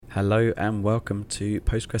Hello and welcome to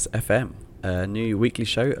Postgres FM, a new weekly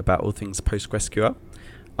show about all things PostgreSQL.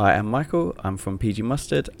 I am Michael, I'm from PG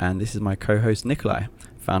Mustard, and this is my co-host Nikolai,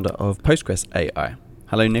 founder of Postgres AI.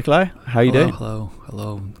 Hello Nikolai, how are you doing?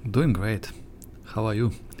 Hello. Doing great. How are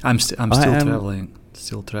you? I'm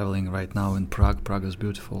still traveling right now in Prague. Prague is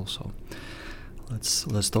beautiful, so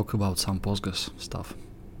let's talk about some Postgres stuff.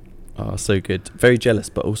 Oh, so good. Very jealous,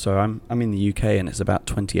 but also I'm in the UK and it's about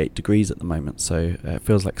 28 degrees at the moment, so it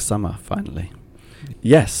feels like summer finally.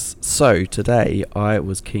 Yes, so today I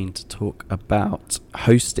was keen to talk about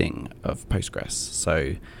hosting of Postgres.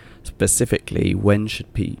 So specifically, when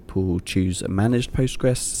should people choose a managed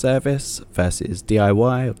Postgres service versus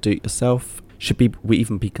DIY or do-it-yourself? Should we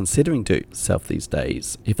even be considering do-it-yourself these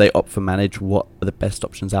days? If they opt for managed, what are the best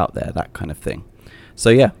options out there? That kind of thing. So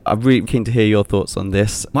yeah, I'm really keen to hear your thoughts on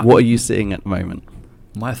this. What are you seeing at the moment?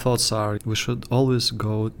 My thoughts are we should always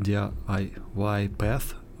go DIY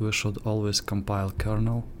path. We should always compile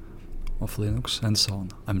kernel of Linux and so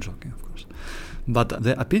on. I'm joking, of course. But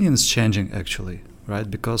the opinion is changing actually, right?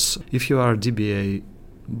 Because if you are DBA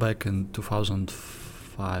back in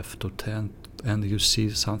 2005 to 10 and you see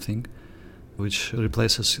something which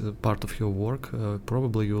replaces part of your work,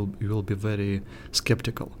 probably you will be very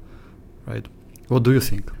skeptical, right? What do you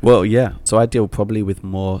think? Well, yeah. So I deal probably with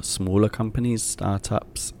more smaller companies,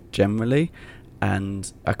 startups generally,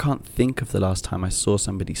 and I can't think of the last time I saw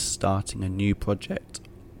somebody starting a new project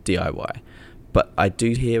DIY. But I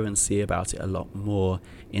do hear and see about it a lot more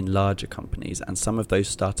in larger companies, and some of those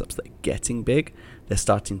startups that are getting big, they're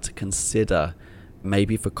starting to consider,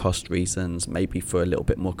 maybe for cost reasons, maybe for a little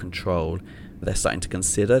bit more control, they're starting to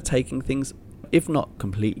consider taking things, if not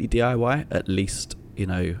completely DIY, at least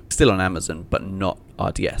still on Amazon, but not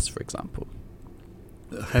RDS, for example.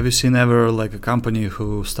 Have you seen ever like a company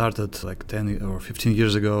who started like 10 or 15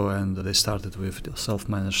 years ago and they started with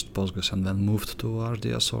self-managed Postgres and then moved to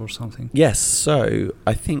RDS or something? Yes, so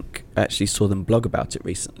I think I actually saw them blog about it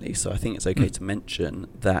recently, so I think it's okay to mention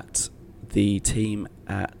that the team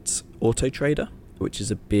at Autotrader, which is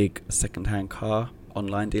a big second-hand car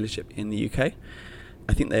online dealership in the UK,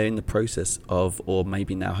 I think they're in the process of, or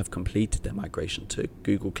maybe now have completed their migration to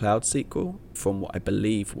Google Cloud SQL from what I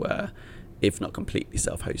believe were, if not completely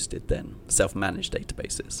self-hosted, then self-managed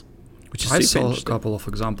databases, which is I super saw interesting. a couple of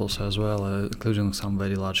examples as well, including some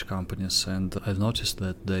very large companies, and I've noticed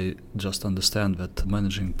that they just understand that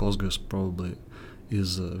managing Postgres probably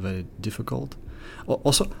is very difficult.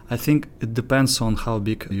 Also, I think it depends on how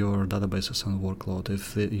big your databases and workload.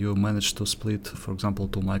 If you manage to split, for example,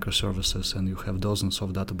 two microservices and you have dozens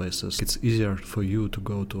of databases, it's easier for you to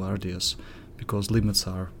go to RDS because limits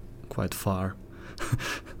are quite far.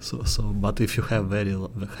 But if you have very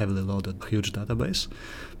heavily loaded huge database,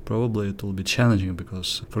 probably it will be challenging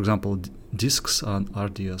because, for example, disks on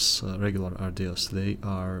RDS, regular RDS, they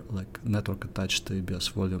are like network attached to ABS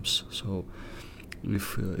volumes. So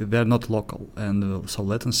if they're not local, and so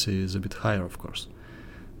latency is a bit higher, of course.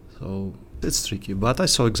 So it's tricky. But I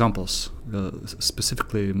saw examples,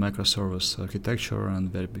 specifically microservice architecture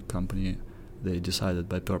and very big company. They decided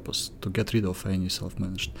by purpose to get rid of any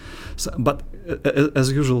self-managed. But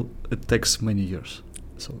as usual, it takes many years.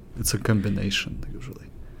 So it's a combination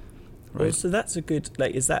usually. Right? Well, so that's a good,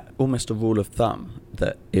 is that almost a rule of thumb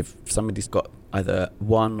that if somebody's got either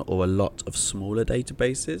one or a lot of smaller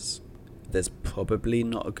databases, there's probably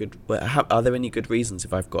not a good... Are there any good reasons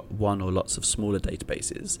if I've got one or lots of smaller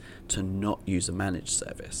databases to not use a managed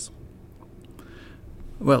service?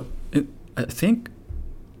 Well, I think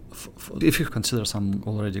if you consider some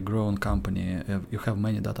already grown company, you have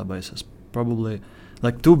many databases, probably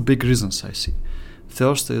like two big reasons I see.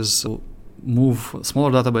 First is move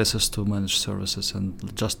smaller databases to managed services and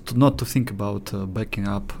just not to think about backing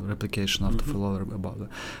up replication after failover about it.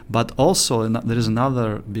 But also there is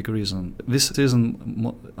another big reason. This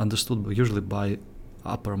isn't understood usually by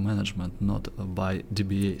upper management, not by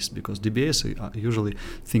DBAs, because DBAs usually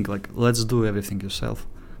think like, let's do everything yourself.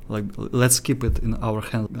 Like, let's keep it in our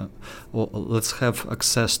hand, or let's have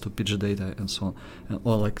access to PG data and so on,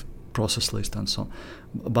 or like process list and so on.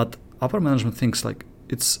 But upper management thinks like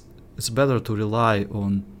it's better to rely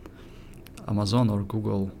on Amazon or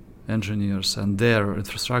Google engineers and their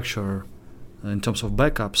infrastructure in terms of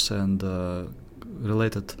backups and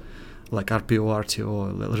related, like RPO,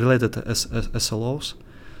 RTO, related SLOs,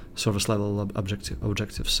 service level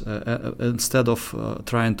objectives. Instead of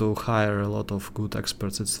trying to hire a lot of good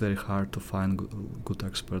experts, it's very hard to find good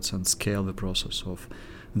experts and scale the process of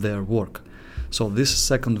their work. So this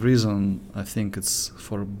second reason, I think it's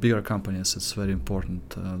for bigger companies, it's very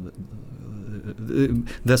important.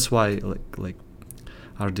 That's why like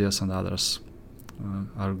RDS and others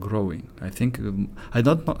are growing. I think I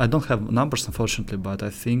don't have numbers unfortunately, but I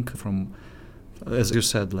think from, as you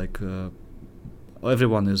said, like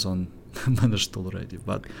everyone is on managed already,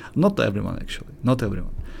 but not everyone actually, not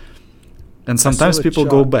everyone. And sometimes people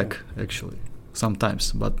go back actually,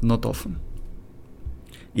 sometimes, but not often.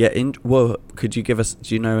 Yeah. Well, could you give us?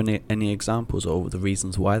 Do you know any examples or the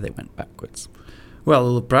reasons why they went backwards?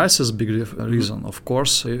 Well, the price is a big reason, of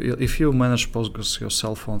course. If you manage Postgres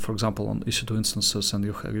yourself on, for example, on EC2 instances, and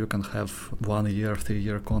you can have 1 year, 3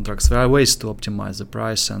 year contracts, there are ways to optimize the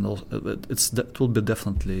price, and it will be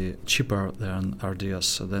definitely cheaper than RDS.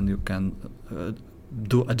 So then you can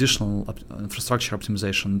do additional infrastructure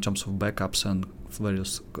optimization in terms of backups and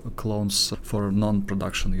various clones for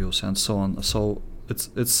non-production use and so on. So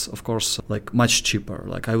it's of course like much cheaper.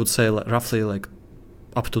 Like I would say roughly like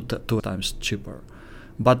up to 2 times cheaper.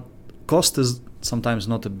 But cost is sometimes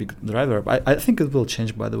not a big driver. I think it will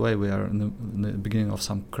change, by the way. We are in the beginning of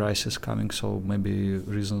some crisis coming, so maybe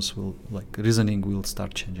reasoning will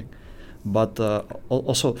start changing. But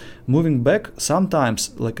also moving back,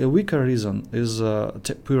 sometimes like a weaker reason is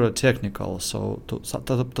pure technical. So to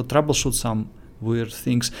troubleshoot some weird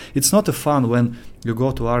things, it's not a fun when you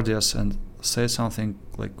go to RDS and say something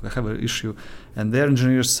like I have an issue, and their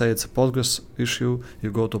engineers say it's a Postgres issue. You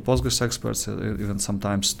go to Postgres experts, even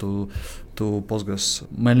sometimes to Postgres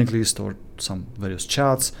mailing list or some various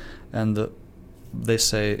chats, and they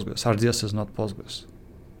say RDS is not Postgres.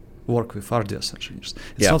 Work with RDS engineers.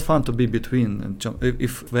 It's not fun to be between.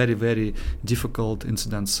 If very, very difficult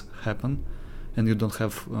incidents happen and you don't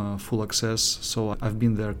have full access. So I've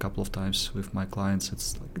been there a couple of times with my clients.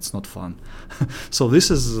 It's not fun. So this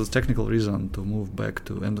is a technical reason to move back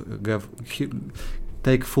to and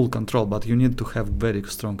take full control. But you need to have very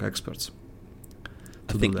strong experts.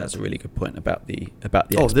 I think that's a really good point about the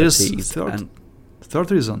expertise. There's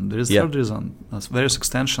third reason. There is third reason. There's various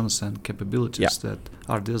extensions and capabilities that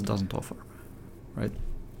RDS doesn't offer. Right.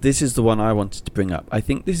 This is the one I wanted to bring up. I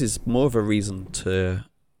think this is more of a reason to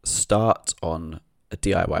start on a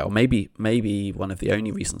DIY, or maybe one of the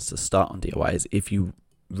only reasons to start on DIY is if you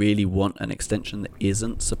really want an extension that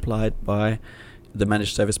isn't supplied by the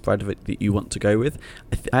managed service provider that you want to go with.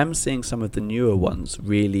 I'm seeing some of the newer ones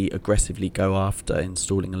really aggressively go after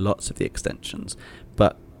installing lots of the extensions,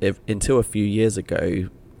 but until a few years ago,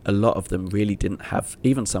 a lot of them really didn't have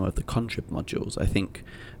even some of the contrib modules. I think,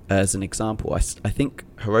 as an example, I think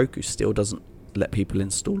Heroku still doesn't let people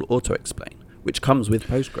install auto-explain, which comes with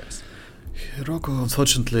Postgres. Heroku,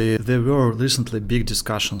 unfortunately, there were recently big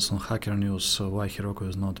discussions on Hacker News why Heroku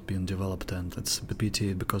is not being developed, and it's a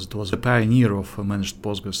pity because it was a pioneer of managed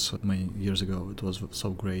Postgres many years ago. It was so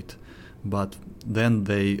great. But then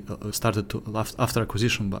they started to, after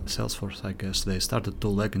acquisition by Salesforce, I guess, they started to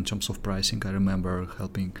lag in terms of pricing. I remember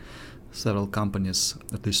helping several companies,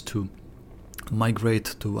 at least 2,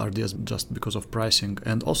 migrate to RDS just because of pricing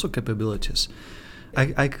and also capabilities.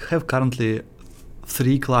 I have currently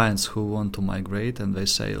 3 clients who want to migrate, and they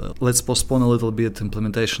say, let's postpone a little bit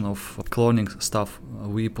implementation of cloning stuff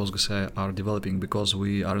we Postgres are developing because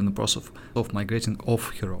we are in the process of migrating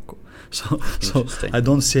off Heroku. So I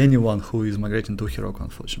don't see anyone who is migrating to Heroku,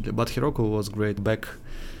 unfortunately. But Heroku was great back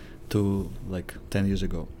to like 10 years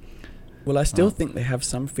ago. Well, I still think they have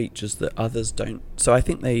some features that others don't. So I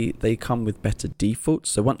think they come with better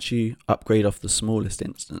defaults. So once you upgrade off the smallest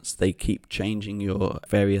instance, they keep changing your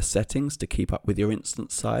various settings to keep up with your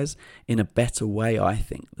instance size in a better way, I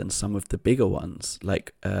think, than some of the bigger ones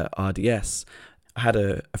like RDS. I had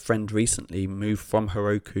a friend recently move from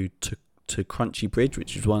Heroku to Crunchy Bridge,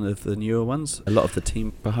 which is one of the newer ones. A lot of the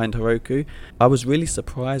team behind Heroku. I was really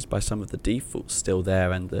surprised by some of the defaults still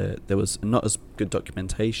there, and there was not as good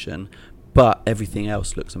documentation, but everything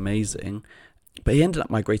else looks amazing. But he ended up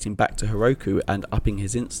migrating back to Heroku and upping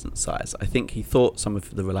his instance size. I think he thought some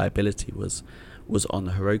of the reliability was on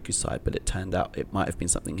the Heroku side, but it turned out it might have been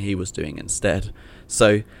something he was doing instead.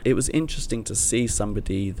 So it was interesting to see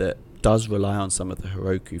somebody that does rely on some of the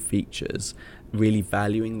Heroku features really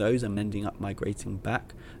valuing those and ending up migrating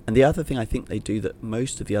back. And the other thing I think they do that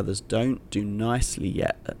most of the others don't do nicely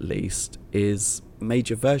yet, at least, is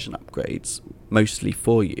major version upgrades, mostly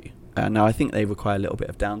for you. Now, I think they require a little bit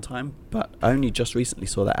of downtime, but I only just recently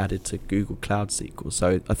saw that added to Google Cloud SQL.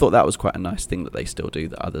 So I thought that was quite a nice thing that they still do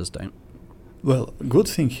that others don't. Well, good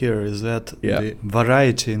thing here is that the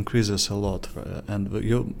variety increases a lot, and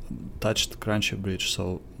you touched Crunchy Bridge,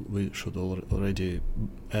 so we should already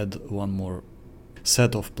add one more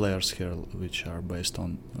set of players here, which are based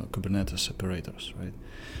on Kubernetes operators, right?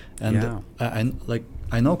 And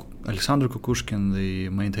I know Alexander Kukushkin, the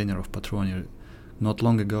maintainer of Patroni, not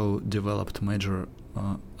long ago developed major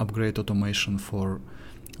upgrade automation for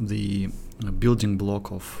the building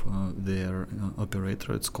block of their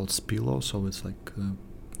operator. It's called Spilo, so it's like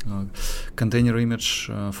container image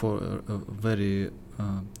for very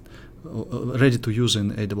ready to use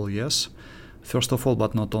in AWS. First of all,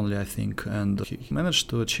 but not only, I think, and he managed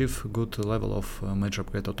to achieve a good level of major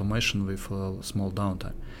upgrade automation with small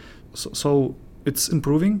downtime. So it's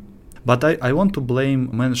improving, but I want to blame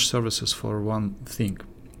managed services for one thing.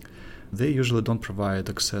 They usually don't provide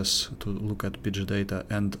access to look at PG data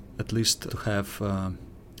and at least to have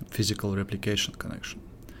physical replication connection,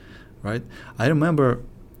 right? I remember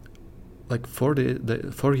like 4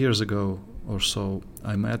 years ago or so,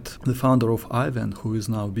 I met the founder of Ivan, who is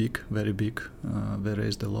now big, very big. They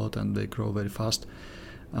raised a lot and they grow very fast.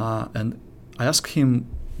 And I asked him,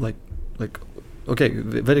 like, okay,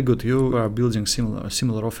 very good. You are building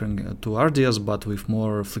similar offering to RDS, but with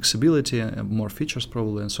more flexibility and more features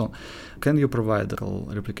probably, and so on. Can you provide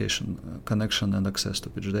replication connection and access to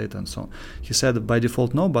PG data and so on? He said by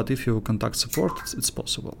default no, but if you contact support, it's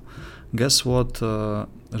possible. Guess what?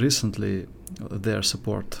 Recently, their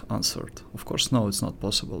support answered. Of course, no, it's not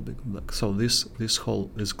possible. So this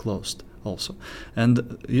hole is closed also.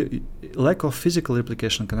 And lack of physical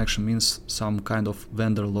replication connection means some kind of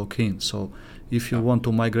vendor lock-in. So if you want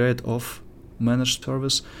to migrate off managed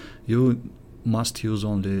service, you must use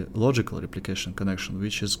only logical replication connection,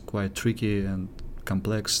 which is quite tricky and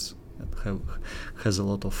complex and has a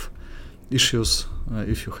lot of issues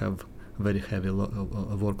if you have very heavy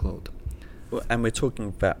workload. Well, and we're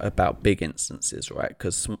talking about big instances, right?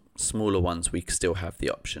 Because smaller ones, we still have the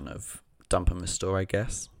option of dump and restore, I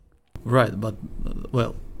guess. Right, but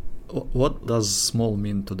well, what does small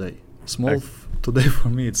mean today? Small today for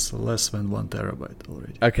me, it's less than 1 terabyte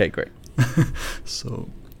already. Okay, great. So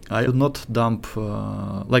I do not dump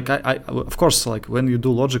I of course, like when you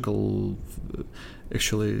do logical,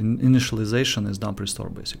 actually initialization is dump restore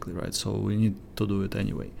basically, right? So we need to do it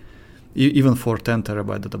anyway. Even for 10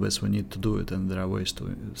 terabyte database, we need to do it, and there are ways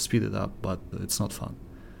to speed it up, but it's not fun.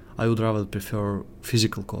 I would rather prefer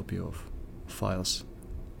physical copy of files.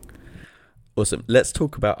 Awesome. Let's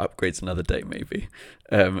talk about upgrades another day, maybe.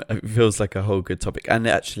 It feels like a whole good topic. And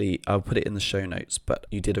actually, I'll put it in the show notes, but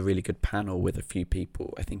you did a really good panel with a few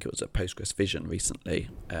people. I think it was at Postgres Vision recently.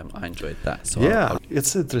 I enjoyed that. So yeah,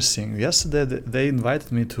 it's interesting. Yesterday, they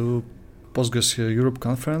invited me to Postgres Europe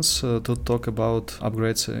conference to talk about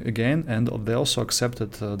upgrades again, and they also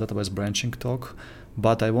accepted database branching talk.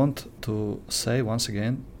 But I want to say once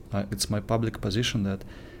again, it's my public position that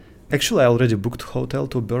actually I already booked hotel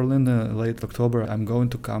to Berlin late October. I'm going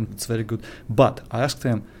to come. It's very good. But I asked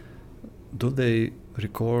them, do they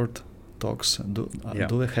record talks? Do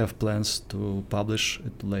they have plans to publish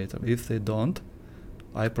it later? If they don't,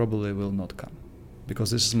 I probably will not come.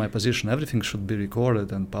 Because this is my position. Everything should be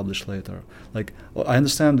recorded and published later. Like, I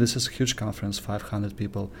understand this is a huge conference, 500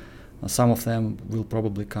 people. Some of them will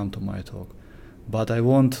probably come to my talk. But I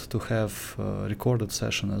want to have a recorded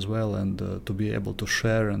session as well, and to be able to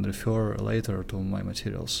share and refer later to my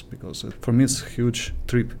materials, because for me it's a huge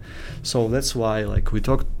trip. So that's why we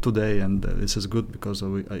talked today, and this is good because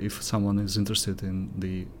if someone is interested in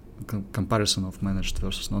the comparison of managed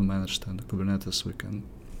versus non-managed and Kubernetes, we can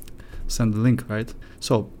send the link, right?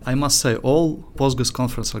 So I must say, all Postgres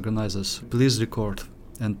conference organizers, please record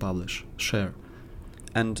and publish, share.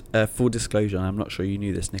 And full disclosure, I'm not sure you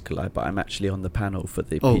knew this, Nikolai, but I'm actually on the panel for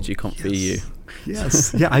the PGConf EU.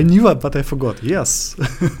 Yes. Yeah, I knew it, but I forgot. Yes.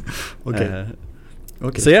 Okay.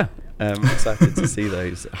 So yeah, excited to see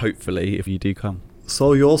those, hopefully, if you do come.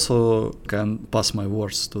 So you also can pass my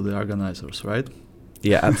words to the organizers, right?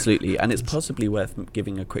 Yeah, absolutely. And it's possibly worth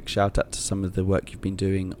giving a quick shout out to some of the work you've been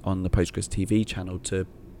doing on the Postgres TV channel to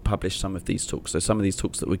publish some of these talks. So some of these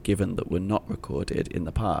talks that were given that were not recorded in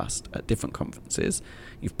the past at different conferences,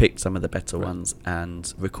 you've picked some of the better ones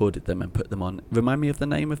and recorded them and put them on. Remind me of the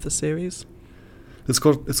name of the series? It's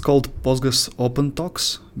called Postgres Open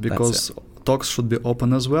Talks, because talks should be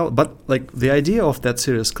open as well. But the idea of that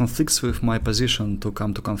series conflicts with my position to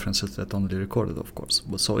come to conferences that only recorded, of course.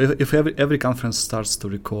 But so if every conference starts to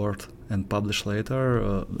record and publish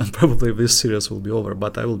later, then probably this series will be over.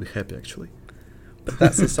 But I will be happy, actually. But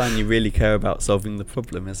that's a sign you really care about solving the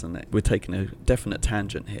problem, isn't it? We're taking a definite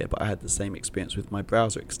tangent here, but I had the same experience with my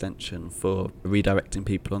browser extension for redirecting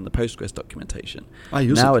people on the Postgres documentation. I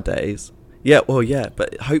use nowadays. Yeah, well, yeah,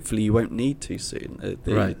 but hopefully you won't need to soon.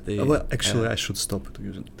 Right. Well, actually, I should stop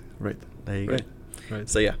using it. Right. There you go. Right.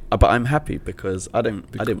 So yeah, but I'm happy because I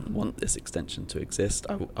didn't want this extension to exist.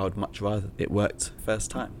 I would much rather it worked first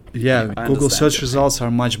time. Yeah, I Google understand search your results are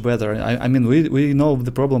much better. I mean, we know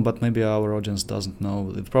the problem, but maybe our audience doesn't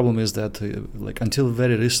know. The problem is that, like, until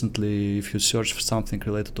very recently, if you search for something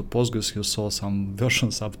related to Postgres, you saw some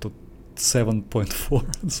versions up to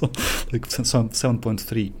 7.4, so like some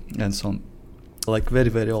 7.3 and so on, like very,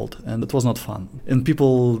 very old, and it was not fun. And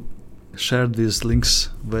people shared these links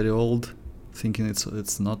very old, thinking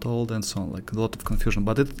it's not old and so on, like a lot of confusion.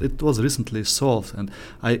 But it was recently solved, and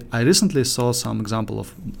I recently saw some example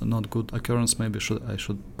of not good occurrence. Maybe I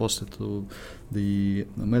should post it to the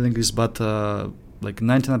mailing list, but like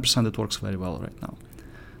 99% it works very well right now.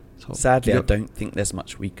 So sadly, I don't think there's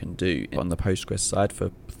much we can do on the Postgres side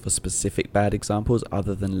for specific bad examples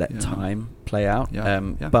other than let time play out.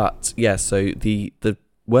 But yeah, so the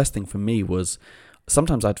worst thing for me was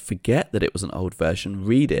sometimes I'd forget that it was an old version,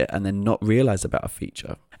 read it, and then not realize about a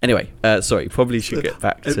feature. Anyway, sorry, probably should get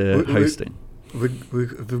back to hosting.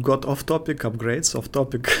 We've got off-topic upgrades,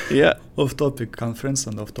 off-topic off-topic conference,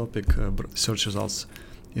 and off-topic search results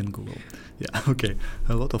in Google. Yeah, okay,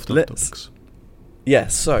 a lot of topics. Yeah,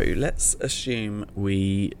 so let's assume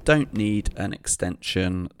we don't need an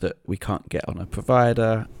extension that we can't get on a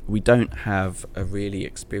provider. We don't have a really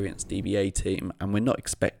experienced DBA team, and we're not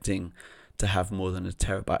expecting to have more than a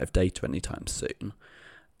terabyte of data anytime soon.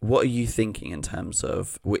 What are you thinking in terms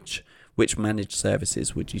of which managed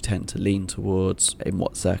services would you tend to lean towards, in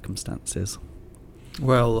what circumstances?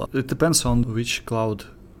 Well, it depends on which cloud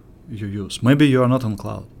you use. Maybe you are not on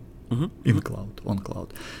cloud. On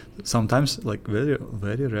cloud. Sometimes, like very,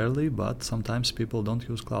 very rarely, but sometimes people don't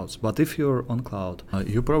use clouds. But if you're on cloud,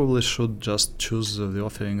 you probably should just choose the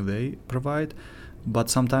offering they provide. But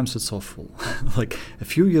sometimes it's awful. Like a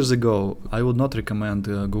few years ago, I would not recommend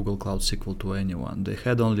Google Cloud SQL to anyone. They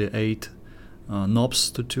had only 8 knobs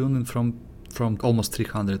to tune in from almost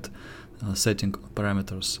 300 setting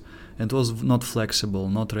parameters. And it was not flexible,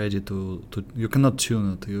 not ready to you cannot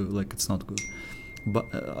tune it. It's not good. But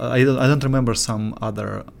I don't remember some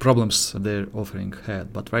other problems their offering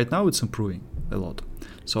had. But right now it's improving a lot.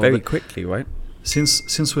 So very quickly, right?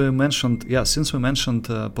 Since we mentioned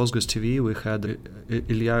Postgres TV, we had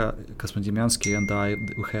Ilya Kosmodemyansky and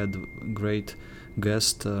we had great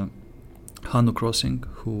guest Hannu Crossing,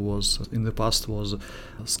 who was in the past was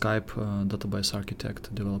Skype database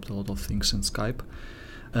architect, developed a lot of things in Skype,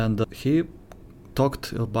 and he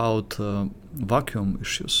talked about vacuum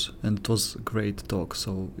issues, and it was a great talk.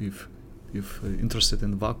 So if interested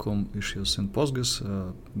in vacuum issues in Postgres,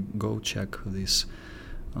 go check this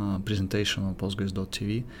presentation on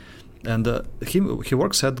Postgres.tv. And he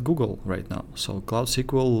works at Google right now. So Cloud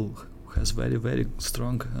SQL has very, very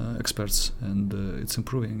strong experts, and it's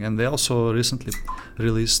improving. And they also recently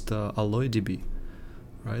released AlloyDB,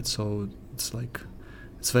 right? So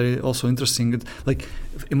it's very also interesting. Like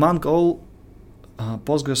among all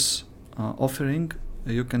Postgres offering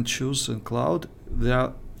you can choose in cloud, they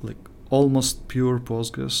are like almost pure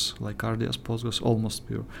Postgres, like RDS Postgres, almost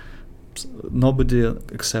pure. Nobody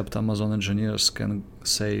except Amazon engineers can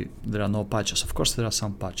say there are no patches. Of course, there are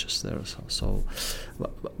some patches there.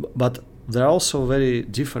 But there are also very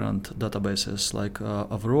different databases like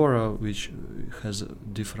Aurora, which has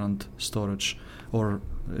different storage, or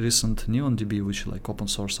recent NeonDB, which is like open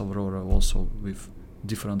source Aurora, also with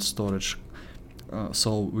different storage.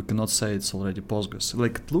 So we cannot say it's already Postgres.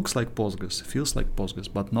 Like it looks like Postgres, feels like Postgres,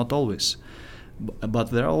 but not always.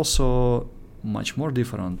 But there are also much more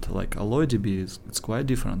different, like AlloyDB, it's quite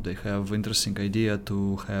different. They have interesting idea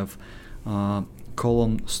to have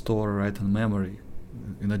column store right in memory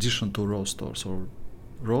in addition to row store. So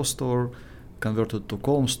row store converted to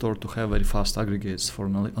column store to have very fast aggregates for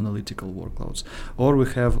analytical workloads. Or we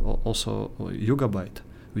have also Yugabyte,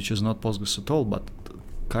 which is not Postgres at all, but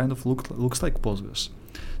kind of looks like Postgres.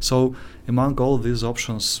 So among all these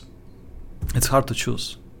options, it's hard to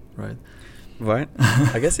choose, right? Right.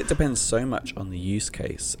 I guess it depends so much on the use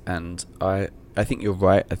case, and I think you're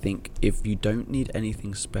right. I think if you don't need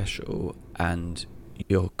anything special and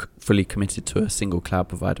you're fully committed to a single cloud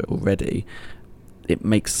provider already, it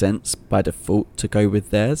makes sense by default to go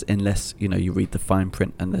with theirs, unless you read the fine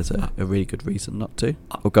print and there's a really good reason not to.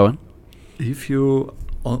 Or go on. If you,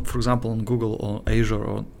 for example, on Google or Azure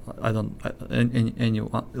or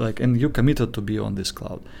and you committed to be on this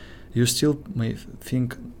cloud, you still may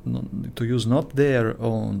think to use not their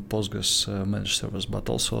own Postgres managed service, but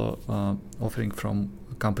also offering from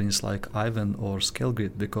companies like Ivan or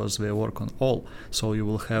ScaleGrid, because they work on all. So you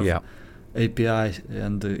will have API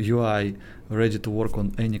and UI ready to work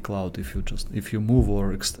on any cloud if you move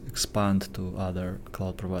or expand to other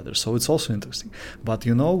cloud providers. So it's also interesting. But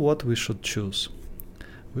you know what we should choose?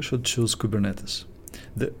 We should choose Kubernetes.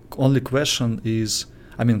 The only question is,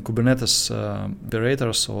 Kubernetes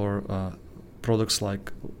operators or products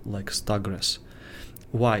like Stagres.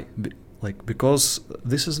 Why? Because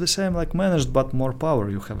this is the same like managed but more power.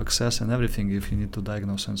 You have access and everything if you need to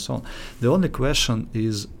diagnose and so on. The only question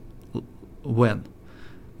is when.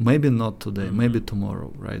 Maybe not today, maybe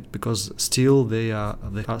tomorrow, right? Because still they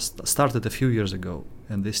started a few years ago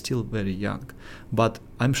and they're still very young. But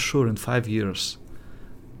I'm sure in 5 years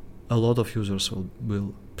a lot of users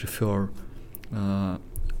will prefer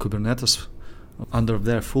Kubernetes under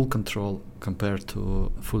their full control compared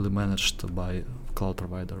to fully managed by cloud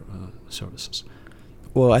provider services.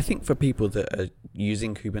 Well, I think for people that are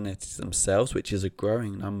using Kubernetes themselves, which is a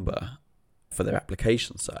growing number for their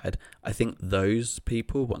application side, I think those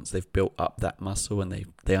people, once they've built up that muscle and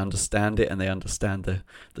they understand it and they understand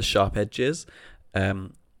the sharp edges,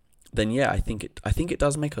 then yeah, I think it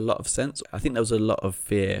does make a lot of sense. I think there was a lot of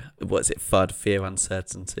fear. What is it? FUD, fear,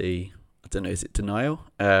 uncertainty. I don't know. Is it denial?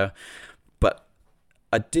 But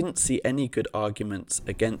I didn't see any good arguments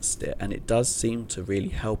against it, and it does seem to really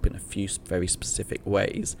help in a few very specific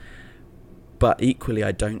ways. But equally,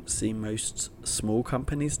 I don't see most small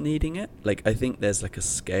companies needing it. Like, I think there's like a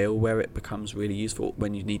scale where it becomes really useful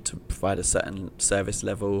when you need to provide a certain service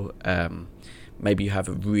level. Maybe you have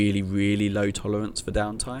a really, really low tolerance for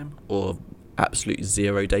downtime or absolute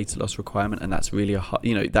zero data loss requirement, and that's really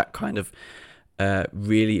that kind of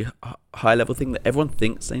really high level thing that everyone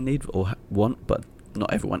thinks they need or want, but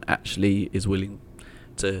not everyone actually is willing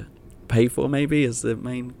to pay for, maybe, as the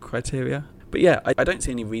main criteria. But yeah, I don't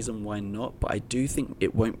see any reason why not, but I do think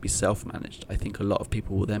it won't be self-managed. I think a lot of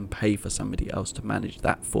people will then pay for somebody else to manage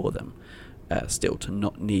that for them, still to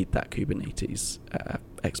not need that Kubernetes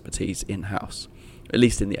expertise in-house, at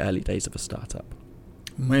least in the early days of a startup.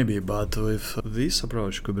 Maybe, but with this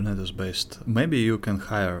approach, Kubernetes-based, maybe you can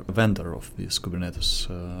hire a vendor of this Kubernetes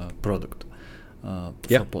product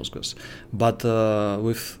for Postgres. But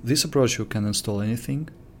with this approach, you can install anything.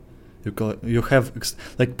 You have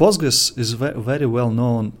like Postgres is very well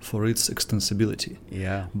known for its extensibility.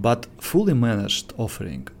 Yeah. But fully managed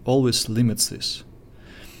offering always limits this.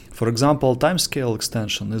 For example, Timescale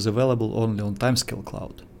extension is available only on Timescale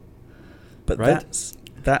Cloud. But right?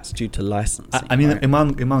 That's due to licensing. Right?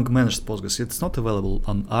 among managed Postgres, it's not available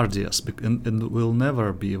on RDS and will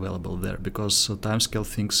never be available there because Timescale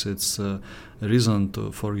thinks it's a reason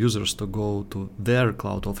for users to go to their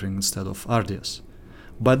cloud offering instead of RDS.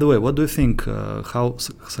 By the way, what do you think? How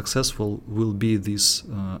successful will be this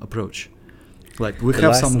approach? Like we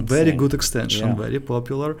have some very good extension, very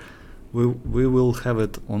popular. We will have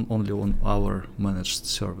it only on our managed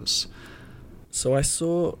service. So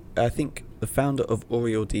I think the founder of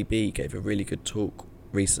OriolDB gave a really good talk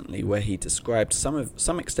recently where he described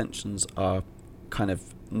some extensions are kind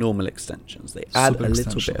of normal extensions. They add a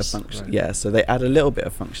little bit of function. Right. Yeah, so they add a little bit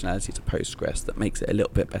of functionality to Postgres that makes it a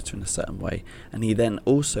little bit better in a certain way. And he then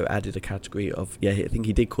also added a category of, I think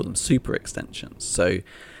he did call them super extensions. So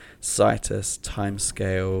Citus,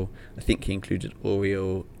 Timescale, I think he included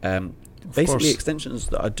Oriol. Basically extensions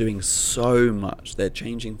that are doing so much. They're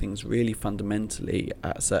changing things really fundamentally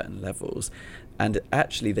at certain levels. And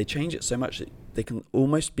actually they change it so much that they can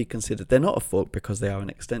almost be considered, they're not a fork because they are an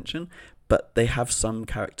extension, but they have some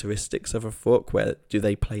characteristics of a fork. Where do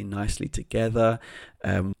they play nicely together?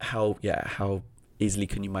 How easily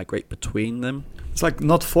can you migrate between them? It's like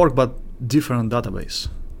not fork, but different database,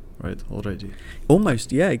 right? Already.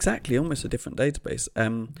 Almost, yeah, exactly. Almost a different database.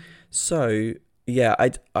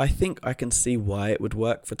 I think I can see why it would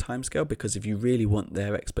work for Timescale, because if you really want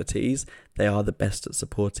their expertise, they are the best at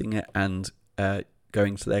supporting it, and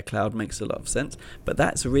going to their cloud makes a lot of sense. But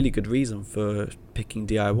that's a really good reason for picking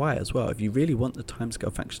DIY as well. If you really want the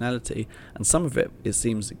Timescale functionality, and some of it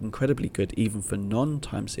seems incredibly good even for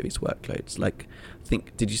non-time series workloads. Like,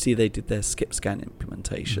 did you see they did their skip scan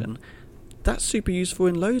implementation? That's super useful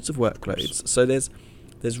in loads of workloads. So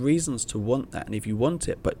there's reasons to want that, and if you want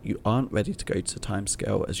it but you aren't ready to go to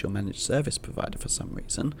Timescale as your managed service provider for some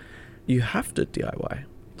reason, you have to DIY.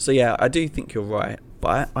 So yeah, I do think you're right,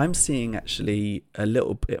 but I'm seeing actually a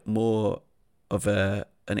little bit more of an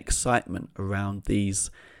excitement around these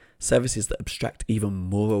services that abstract even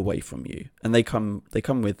more away from you, and they come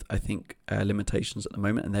with, I think, limitations at the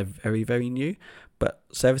moment, and they're very, very new. But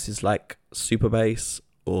services like Supabase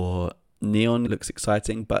or Neon looks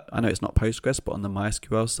exciting, but I know it's not Postgres, but on the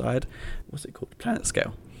MySQL side, what's it called?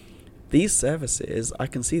 PlanetScale. these services, I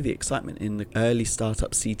can see the excitement in the early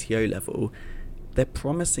startup CTO level. They're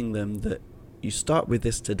promising them that you start with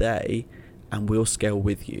this today and we'll scale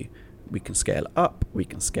with you. We can scale up, we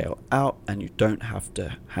can scale out, and you don't have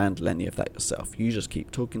to handle any of that yourself. You just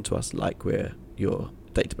keep talking to us like we're your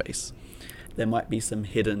database. There might be some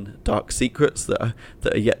hidden dark secrets that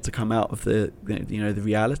are yet to come out of the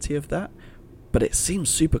reality of that, but it seems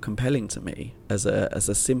super compelling to me as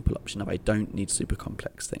a simple option of I don't need super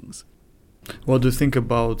complex things. What do you think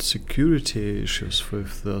about security issues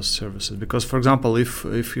with those services? Because, for example,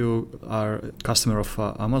 if you are a customer of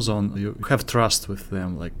Amazon, you have trust with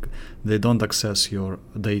them. Like, they don't access your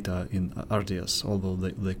data in RDS, although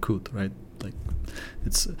they could, right? Like,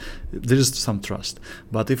 there is some trust.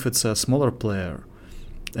 But if it's a smaller player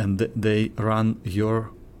and they run your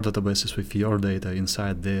databases with your data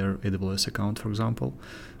inside their AWS account, for example,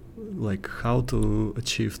 like, how to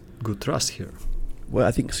achieve good trust here? Well,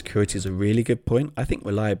 I think security is a really good point. I think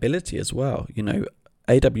reliability as well.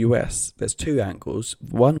 AWS, there's two angles.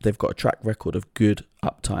 One, they've got a track record of good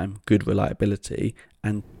uptime, good reliability.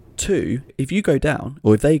 And two, if you go down,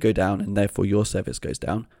 or if they go down and therefore your service goes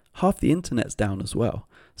down, half the internet's down as well.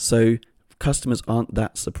 So customers aren't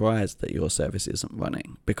that surprised that your service isn't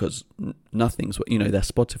running because nothing's, their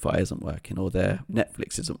Spotify isn't working or their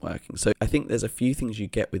Netflix isn't working. So I think there's a few things you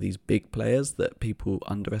get with these big players that people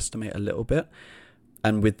underestimate a little bit.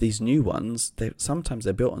 And with these new ones, sometimes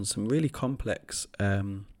they're built on some really complex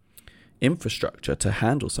infrastructure to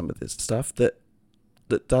handle some of this stuff that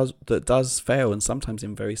does fail, and sometimes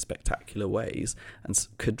in very spectacular ways, and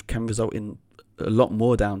can result in a lot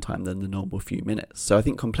more downtime than the normal few minutes. So I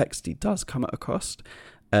think complexity does come at a cost.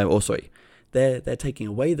 They're taking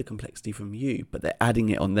away the complexity from you, but they're adding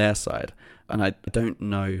it on their side. And I don't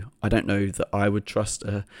know that I would trust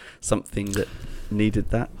something that needed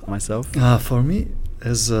that myself. For me,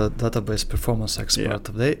 as a database performance expert,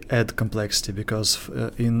 they add complexity because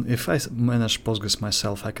if I manage Postgres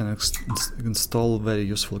myself, I can install very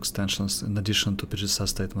useful extensions in addition to pgstat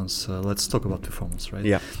statements. Let's talk about performance, right?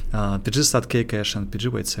 Yeah. pgstat kcache and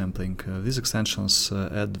pgwait sampling. These extensions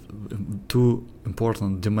add two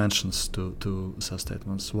important dimensions to SAS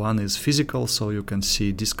statements. One is physical, so you can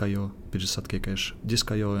see disk I/O, pgstat kcache,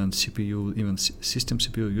 disk I/O and CPU, even system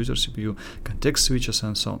CPU, user CPU, context switches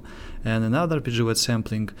and so on. And another pgwait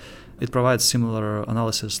sampling, it provides similar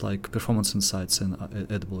analysis like performance insights in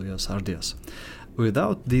AWS RDS.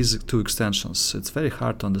 Without these two extensions, it's very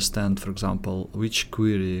hard to understand, for example, which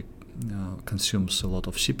query consumes a lot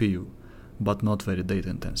of CPU, but not very data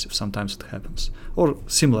intensive. Sometimes it happens. Or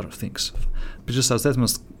similar things. pgstat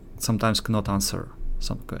statements sometimes cannot answer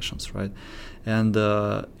some questions, right? And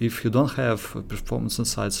if you don't have performance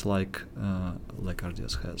insights like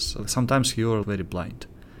RDS has, sometimes you're very blind.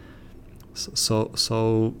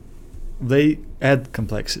 So they add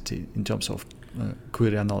complexity in terms of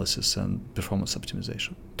query analysis and performance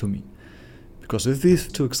optimization to me. Because with these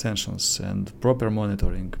two extensions and proper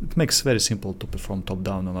monitoring, it makes it very simple to perform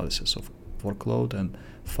top-down analysis of workload and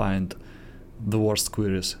find the worst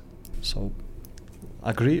queries. So,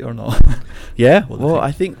 agree or no? Yeah, well,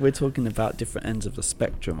 I think we're talking about different ends of the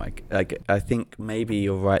spectrum. I think maybe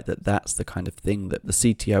you're right that that's the kind of thing that the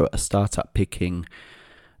CTO at a startup picking,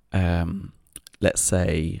 let's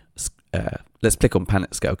say, let's click on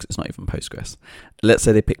PlanetScale because it's not even Postgres. Let's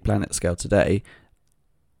say they pick PlanetScale today.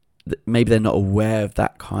 Maybe they're not aware of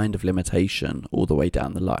that kind of limitation all the way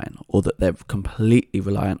down the line, or that they're completely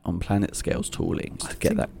reliant on PlanetScale's tooling to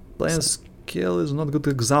get that. PlanetScale is not a good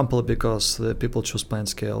example because the people choose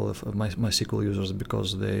PlanetScale, MySQL users,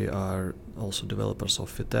 because they are also developers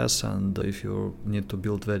of Vitess, and if you need to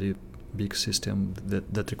build very big system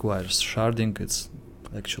that requires sharding, it's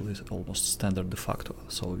actually almost standard de facto.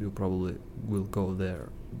 So you probably will go there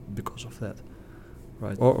because of that.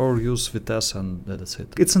 Right. Or use Vitess and that's it.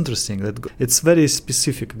 It's interesting. It's very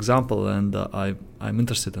specific example, and I'm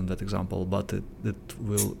interested in that example, but it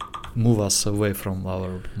will move us away from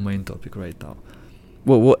our main topic right now.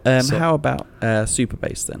 Well, how about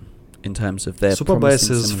Supabase then, in terms of their Supabase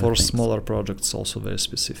is for things? Smaller projects also very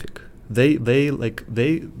specific. They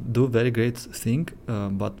do very great thing,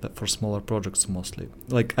 but for smaller projects mostly.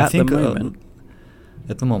 Like at the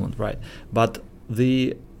moment, right? But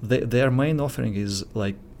their main offering is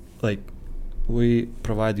like we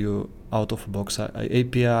provide you out of box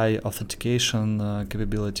API authentication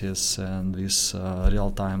capabilities and this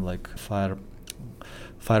real-time like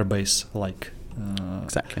Firebase like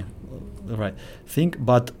exactly right thing.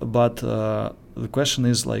 But the question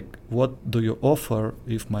is like, what do you offer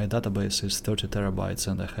if my database is 30 terabytes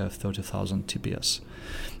and I have 30,000 TPS?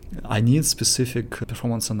 I need specific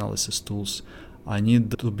performance analysis tools. I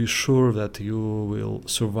need to be sure that you will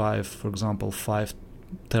survive, for example, 5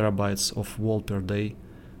 terabytes of WAL per day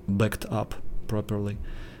backed up properly,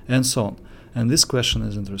 and so on. And this question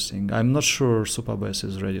is interesting. I'm not sure Supabase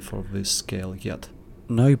is ready for this scale yet.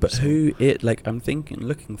 No, but I'm thinking,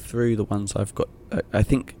 looking through the ones I've got, I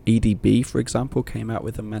think EDB, for example, came out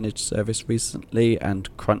with a managed service recently, and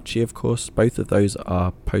Crunchy, of course. Both of those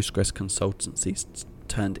are Postgres consultancies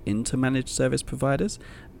turned into managed service providers.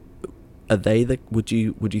 Are they would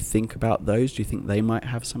you think about those? Do you think they might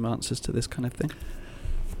have some answers to this kind of thing?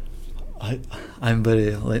 I'm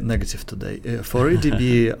very negative today. For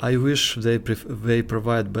EDB, I wish they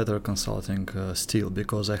provide better consulting still,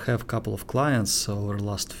 because I have a couple of clients over the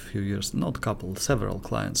last few years, several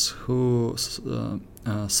clients who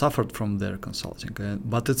suffered from their consulting.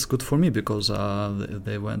 But it's good for me because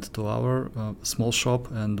they went to our small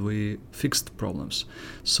shop and we fixed problems.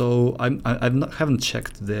 So I haven't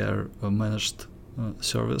checked their managed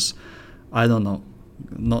service. I don't know.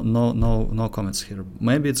 No comments here.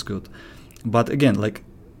 Maybe it's good, but again, like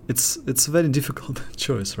it's a very difficult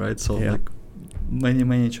choice, right? So like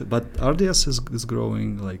many but RDS is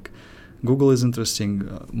growing. Like Google is interesting.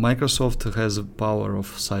 Microsoft has a power of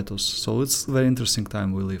Citus, so it's a very interesting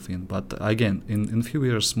time we live in. But again, in a few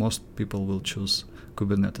years, most people will choose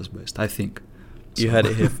Kubernetes based, I think. You heard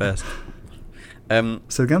it here first.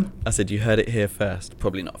 Say again? I said you heard it here first.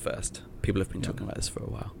 Probably not first. People have been talking about this for a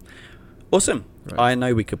while. Awesome. Right. I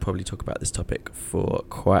know we could probably talk about this topic for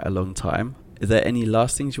quite a long time. Is there any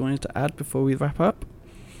last things you wanted to add before we wrap up?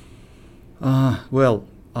 I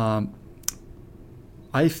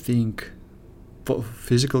think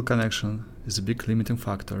physical connection is a big limiting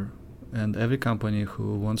factor, and every company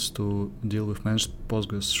who wants to deal with managed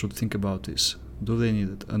Postgres should think about this. Do they need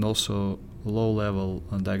it? And also low-level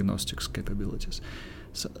diagnostics capabilities.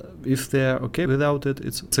 So if they're okay without it,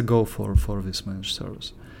 it's a go for this managed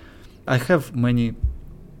service. I have many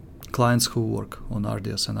clients who work on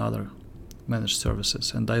RDS and other managed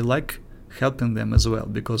services, and I like helping them as well,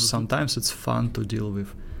 because sometimes it's fun to deal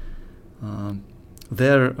with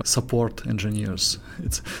their support engineers.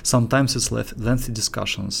 Sometimes it's lengthy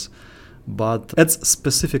discussions, but it's a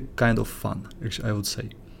specific kind of fun, I would say.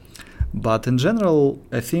 But in general,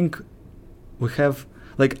 I think we have,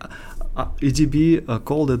 like, EDB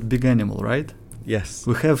called it big animal, right? Yes.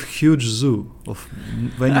 We have huge zoo of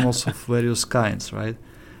animals of various kinds, right?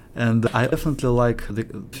 And I definitely like the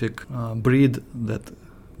breed that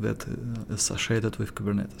is associated with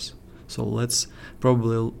Kubernetes. So let's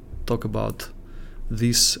probably talk about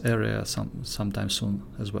this area sometime soon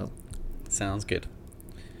as well. Sounds good.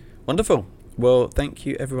 Wonderful. Well, thank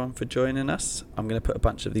you everyone for joining us. I'm going to put a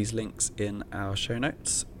bunch of these links in our show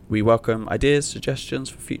notes. We welcome ideas, suggestions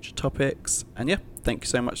for future topics. And thank you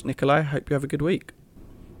so much, Nikolai. Hope you have a good week.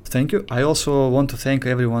 Thank you. I also want to thank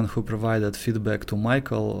everyone who provided feedback to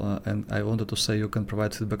Michael, and I wanted to say you can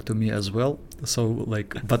provide feedback to me as well. So,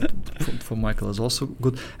 but for Michael is also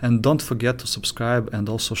good. And don't forget to subscribe and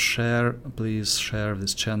also share. Please share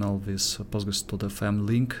this channel with Postgres.fm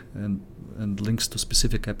link and links to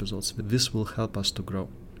specific episodes. This will help us to grow.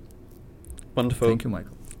 Wonderful. Thank you,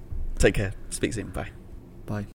 Michael. Take care. Speak soon. Bye. Bye.